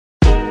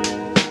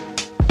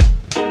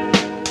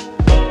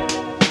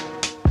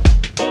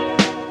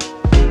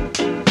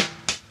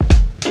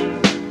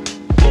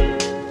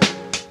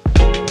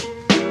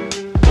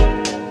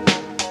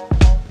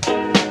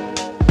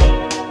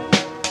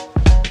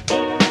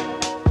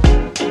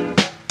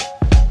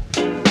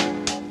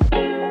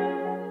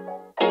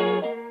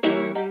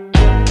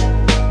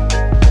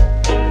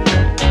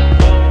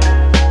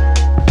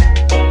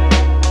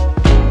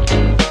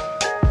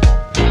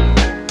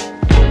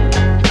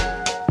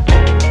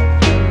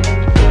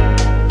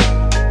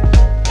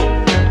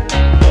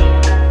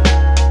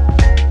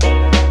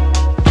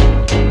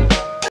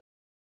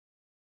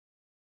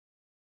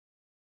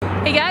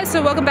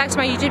welcome back to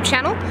my YouTube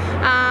channel.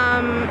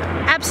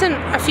 Absent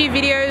a few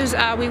videos,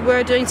 we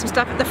were doing some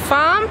stuff at the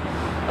farm.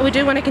 We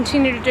do want to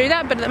continue to do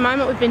that, but at the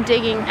moment we've been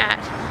digging at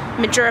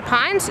Majura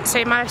pines. So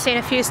you might have seen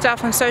a few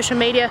stuff on social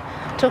media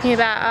talking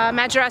about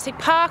Majurassic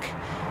Park.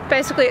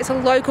 Basically it's a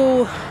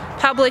local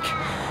public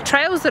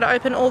trails that are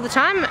open all the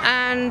time,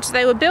 and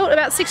they were built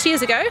about 6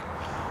 years ago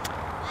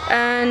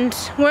and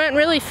weren't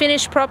really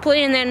finished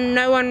properly, and then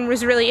no one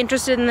was really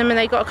interested in them and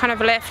they got kind of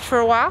left for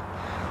a while.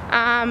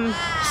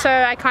 So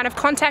I kind of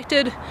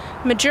contacted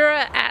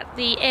Majura at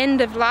the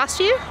end of last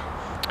year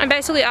and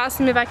basically asked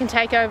them if I can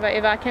take over,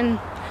 if I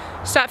can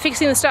start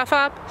fixing the stuff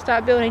up,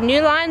 start building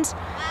new lines,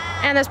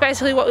 and that's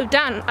basically what we've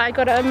done. I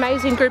got an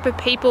amazing group of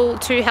people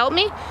to help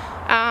me,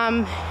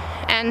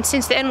 and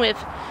since then we've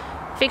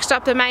fixed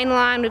up the main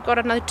line, we've got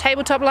another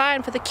tabletop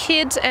line for the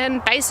kids,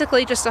 and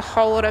basically just a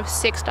whole lot of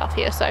sick stuff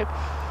here. So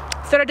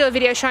thought I'd do a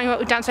video showing what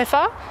we've done so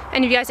far,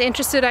 and if you guys are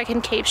interested I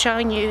can keep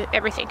showing you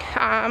everything.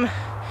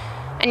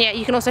 And yeah,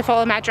 you can also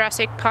follow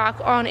Majurassic Park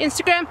on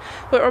Instagram.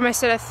 We're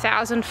almost at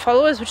 1,000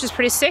 followers, which is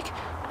pretty sick.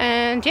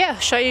 And yeah,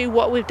 show you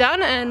what we've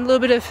done and a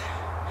little bit of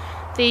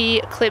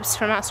the clips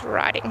from us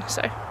riding.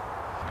 So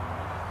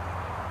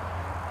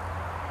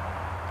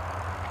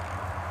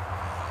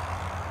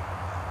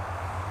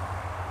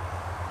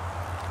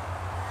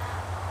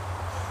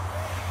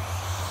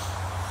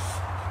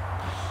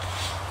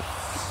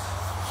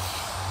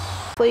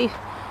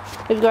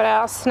we've got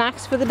our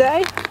snacks for the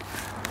day.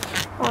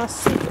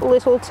 Nice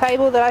little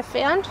table that I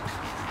found.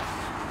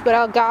 We've got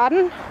our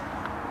garden,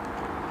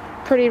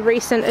 pretty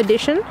recent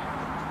addition.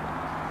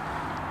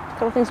 A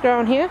couple things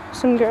growing here,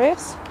 some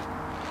grass.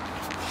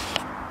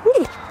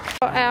 Woo.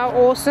 Got our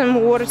awesome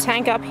water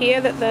tank up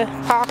here that the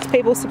parks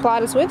people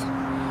supplied us with.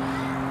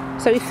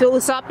 So we fill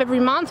this up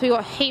every month. We've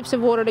got heaps of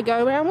water to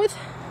go around with.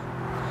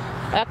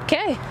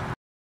 Okay.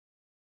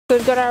 So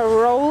we've got our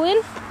roll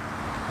in.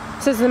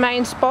 This is the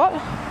main spot.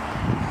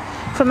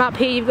 From up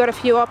here you've got a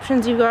few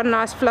options. You've got a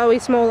nice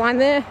flowy small line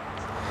there.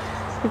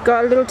 You've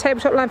got a little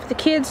tabletop line for the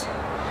kids,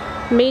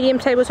 medium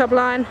tabletop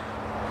line,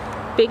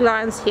 big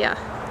lines here.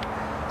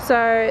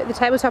 So the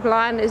tabletop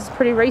line is a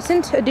pretty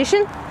recent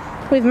addition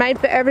we've made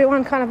for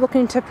everyone kind of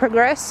looking to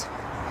progress.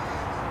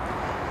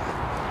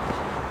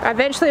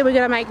 Eventually we're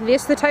going to make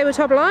this the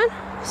tabletop line,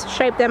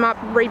 shape them up,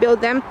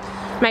 rebuild them,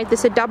 make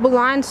this a double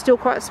line, still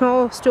quite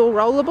small, still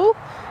rollable,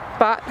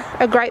 but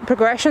a great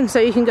progression, so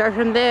you can go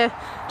from there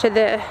to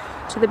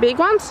the big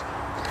ones.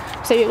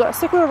 So you've got a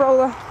sick little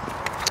roller,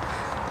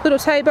 little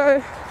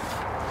tabo,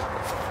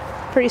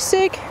 pretty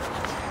sick.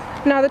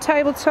 Another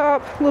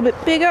tabletop, a little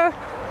bit bigger.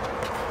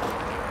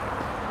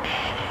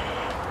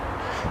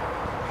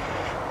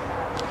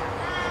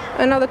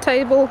 Another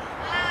table,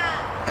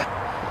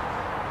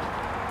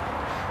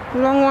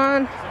 long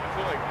one,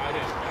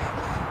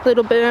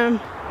 little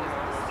boom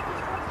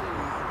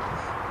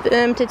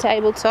to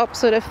tabletop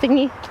sort of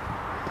thingy.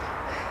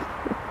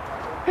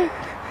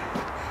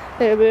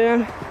 There,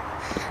 boom.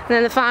 And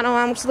then the final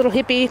one, which is a little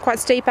hippie, quite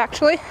steep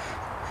actually.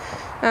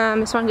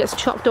 This one gets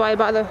chopped away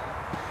by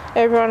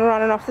everyone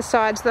running off the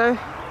sides though.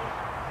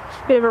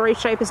 Bit of a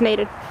reshape is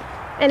needed.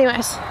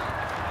 Anyways,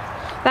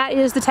 that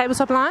is the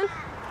tabletop line.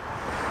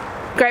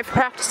 Great for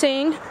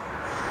practicing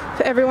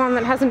for everyone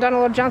that hasn't done a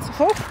lot of jumps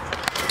before.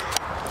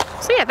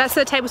 So yeah, that's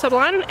the tabletop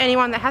line.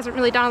 Anyone that hasn't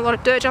really done a lot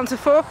of dirt jumps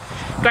before,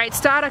 great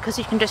starter because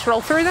you can just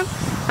roll through them.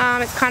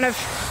 It's kind of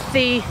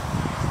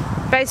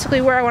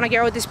basically where I want to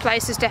go with this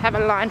place is to have a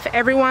line for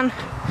everyone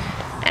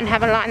and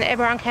have a line that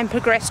everyone can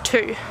progress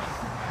to.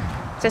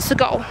 That's the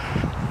goal.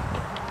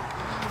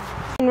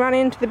 And run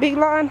into the big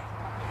line,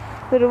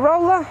 little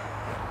roller,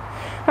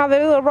 another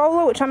little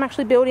roller which I'm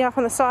actually building up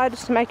on the side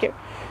just to make it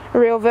a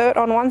real vert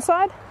on one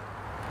side,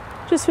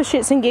 just for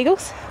shits and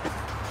giggles.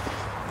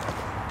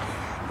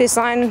 This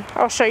line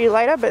I'll show you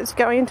later, but it's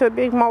going into a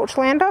big mulch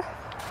lander.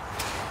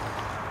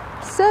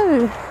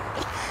 So,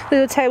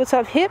 little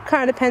tabletop hip,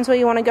 kind of depends where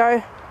you want to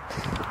go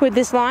with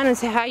this line and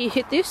see how you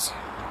hit this.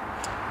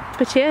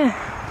 But yeah,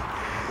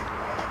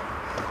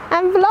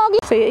 I'm vlogging.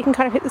 So yeah, you can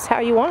kind of hit this how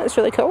you want, it's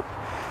really cool.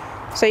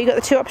 So you got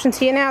the two options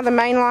here now, the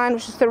main line,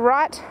 which is the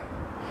right,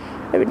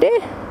 over there.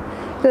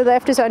 The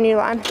left is our new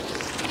line.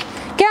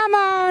 Come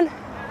on!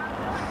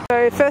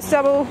 So first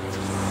double,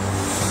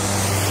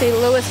 see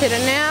Lewis hit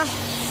it now.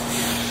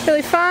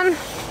 Really fun.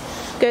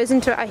 Goes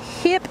into a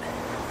hip.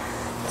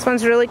 This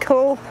one's really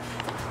cool.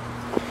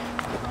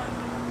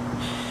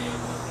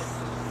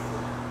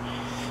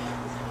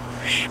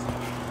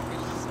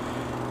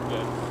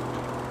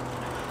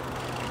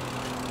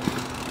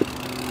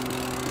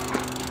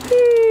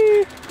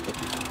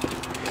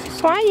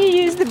 Why you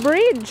use the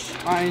bridge?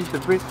 I use the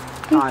bridge.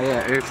 Oh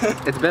yeah,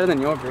 it's better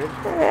than your bridge.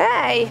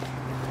 Hey!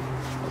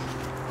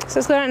 So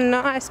it's got a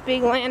nice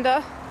big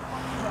lander.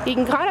 You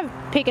can kind of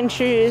pick and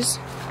choose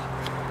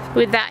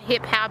with that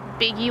hip how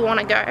big you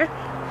want to go.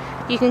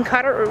 You can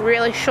cut it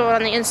really short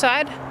on the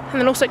inside and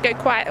then also go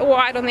quite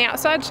wide on the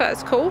outside, so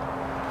that's cool.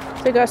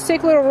 So we've got a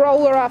sick little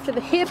roller after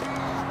the hip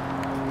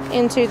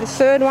into the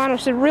third one,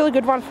 which is a really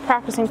good one for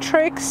practicing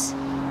tricks.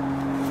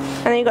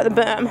 And then you've got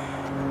the berm.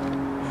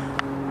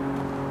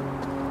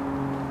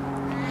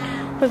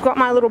 we've got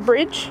my little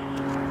bridge.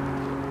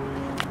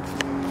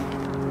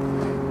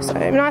 So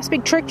nice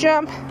big trick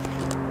jump,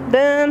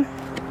 berm,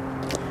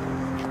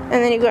 and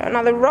then you've got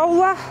another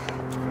roller.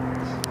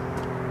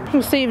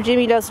 We'll see if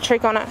Jimmy does a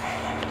trick on it.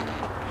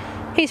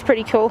 He's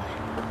pretty cool.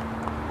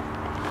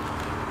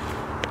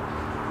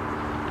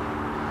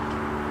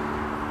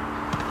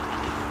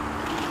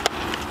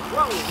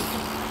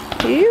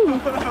 Ew.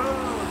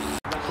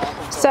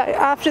 So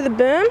after the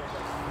berm,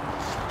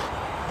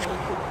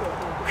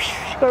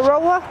 you've got a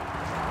roller,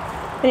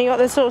 and you've got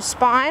this little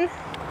spine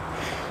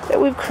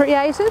that we've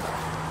created.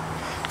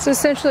 It's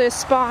essentially a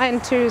spine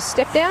to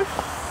step down.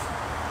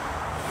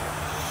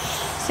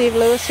 See if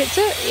Lewis hits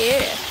it.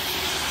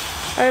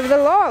 Yeah. Over the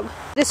log.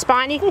 This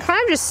spine, you can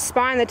kind of just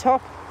spine the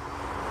top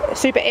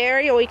super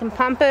airy, or you can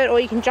pump it, or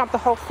you can jump the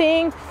whole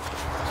thing.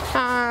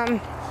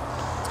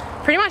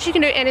 Pretty much you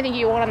can do anything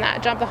you want on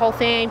that. Jump the whole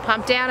thing,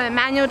 pump down it,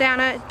 manual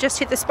down it, just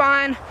hit the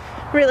spine,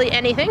 really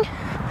anything.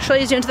 Which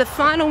leads you into the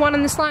final one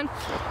on this line.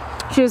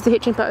 Here's the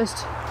hitching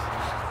post.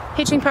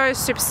 Hitching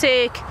post, super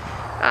sick,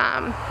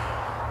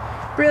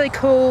 really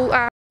cool.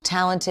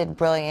 Talented,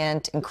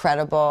 brilliant,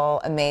 incredible,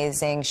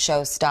 amazing,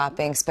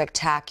 show-stopping,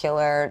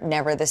 spectacular,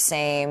 never the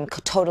same,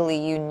 totally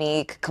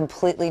unique,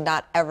 completely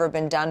not ever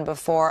been done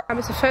before.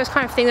 It's the first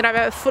kind of thing that I've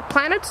ever foot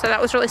planted, so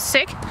that was really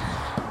sick.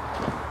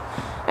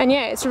 And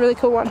yeah, it's a really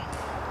cool one.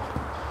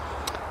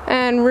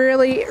 And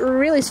really,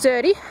 really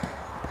sturdy.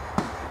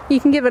 You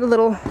can give it a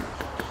little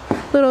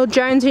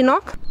Jonesy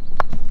knock.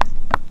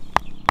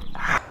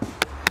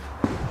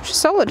 Which is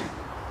solid.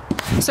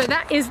 So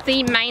that is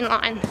the main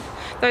line.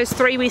 Those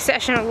three we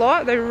session a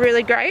lot, they're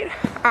really great.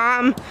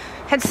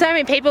 Had so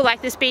many people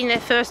like this being their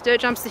first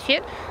dirt jumps to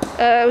hit,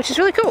 which is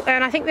really cool,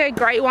 and I think they're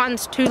great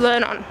ones to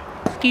learn on.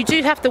 You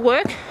do have to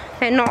work,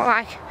 they're not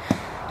like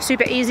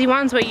super easy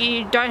ones where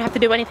you don't have to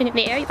do anything in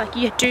the air, like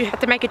you do have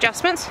to make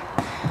adjustments,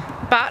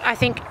 but I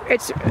think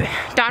it's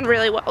done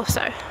really well,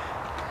 so.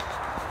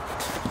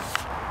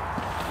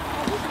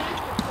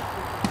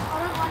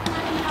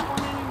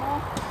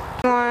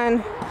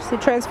 Line, so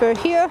transfer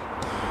here,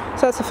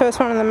 so that's the first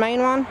one and the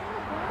main one.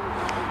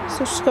 So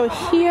just go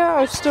here,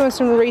 I was just doing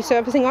some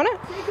resurfacing on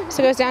it.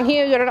 So it goes down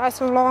here, we've got a nice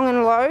long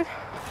and low.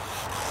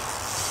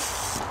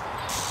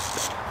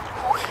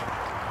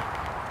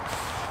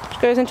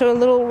 Goes into a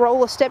little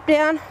roller step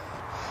down.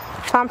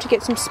 Time to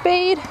get some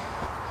speed.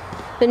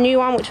 The new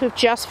one, which we've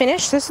just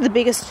finished. This is the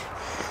biggest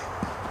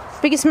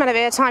amount of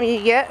air time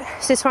you get.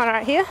 It's this one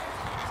right here.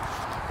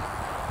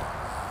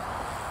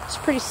 It's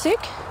pretty sick.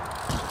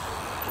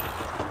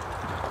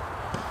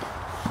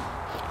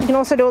 You can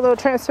also do a little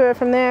transfer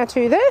from there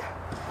to there.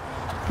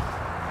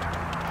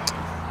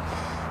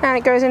 And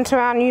it goes into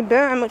our new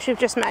berm, which we've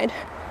just made.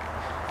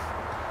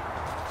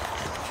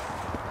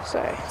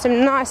 So it's a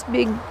nice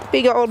big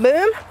old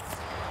berm.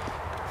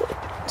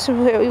 To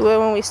where we were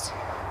when we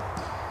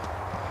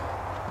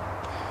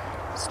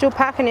still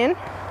packing in,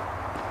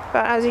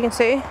 but as you can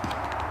see,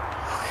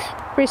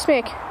 pretty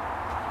smick.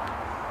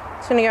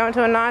 It's going to go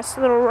into a nice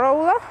little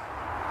roller,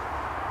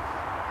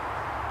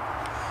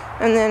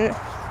 and then I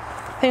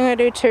think I'm going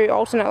to do 2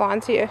 alternate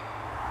lines here.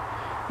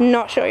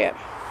 Not sure yet.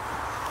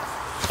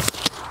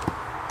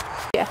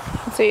 Yeah, you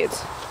can see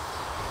it's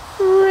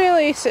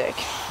really sick.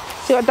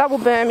 So you got double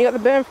berm. You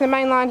got the berm from the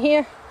main line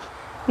here,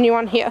 new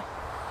one here.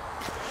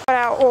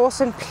 Our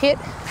awesome pit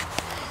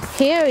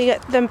here. We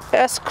got the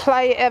best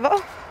clay ever,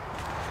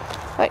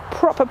 like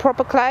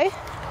proper clay.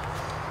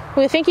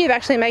 We're thinking of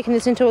actually making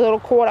this into a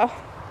little quarter,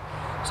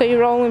 so you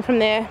roll in from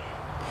there.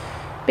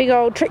 Big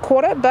old trick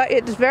quarter, but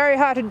it's very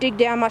hard to dig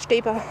down much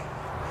deeper,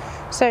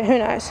 so who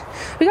knows.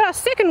 We got our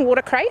second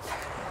water crate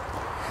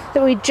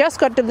that we just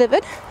got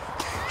delivered,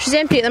 which is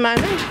empty at the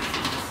moment.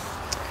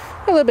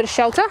 A little bit of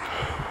shelter.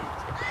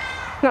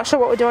 Not sure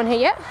what we're doing here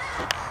yet.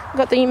 We've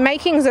got the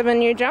makings of a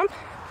new jump,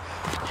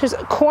 which is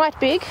quite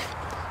big,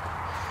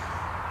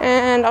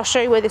 and I'll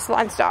show you where this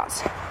line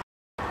starts.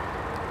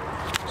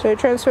 So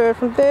transfer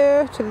from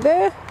there to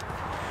there,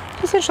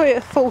 essentially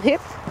a full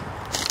hip,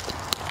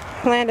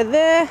 landed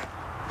there,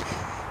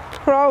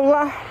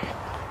 roller,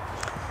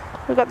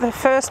 we've got the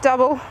first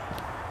double,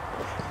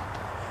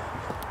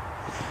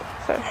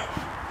 so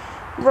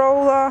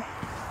roller,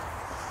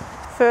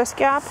 first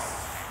gap,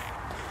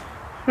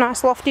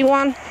 nice lofty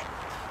one,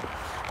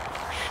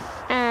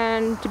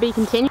 and to be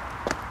continued.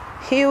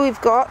 Here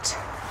we've got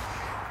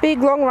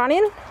big long run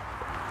in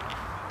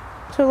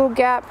to a little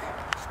gap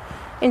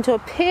into a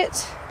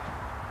pit,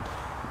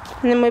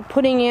 and then we're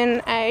putting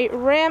in a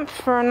ramp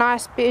for a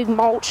nice big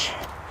mulch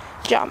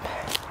jump.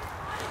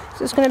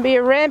 So it's going to be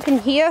a ramp in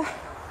here,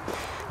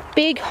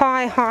 big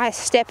high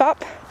step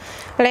up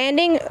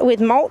landing with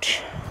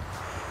mulch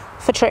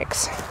for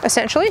tricks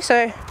essentially.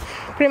 So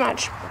pretty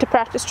much to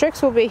practice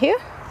tricks will be here.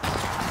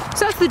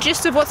 So that's the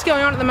gist of what's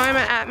going on at the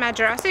moment at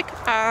Majurassic.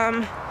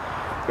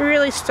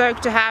 Really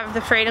stoked to have the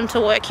freedom to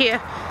work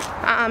here.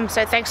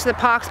 So thanks to the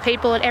parks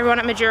people and everyone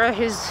at Majura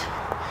who's,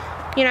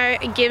 you know,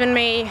 given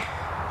me,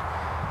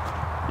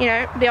 you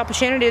know, the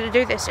opportunity to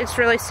do this. It's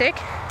really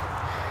sick.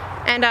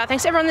 And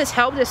thanks to everyone that's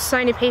helped. There's so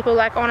many people,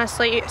 like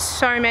honestly,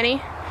 so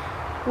many.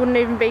 wouldn't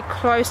even be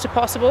close to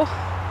possible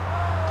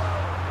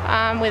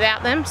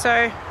without them.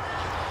 So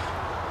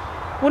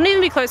wouldn't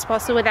even be close to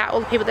possible without all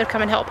the people that have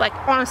come and helped. Like,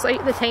 honestly,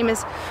 the team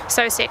is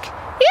so sick.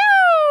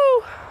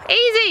 Yoo!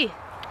 Easy!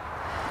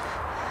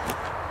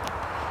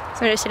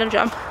 So I just did a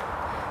jump.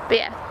 But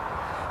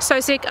yeah, so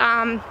sick.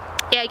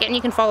 Yeah, again,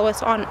 you can follow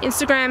us on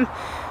Instagram,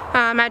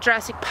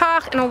 Majurassic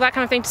Park, and all that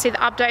kind of thing to see the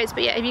updates.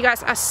 But yeah, if you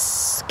guys are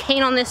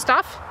keen on this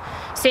stuff,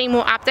 seeing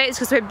more updates,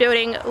 because we're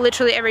building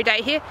literally every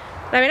day here,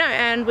 let me know,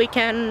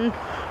 and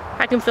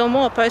I can film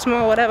more, post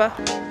more, whatever.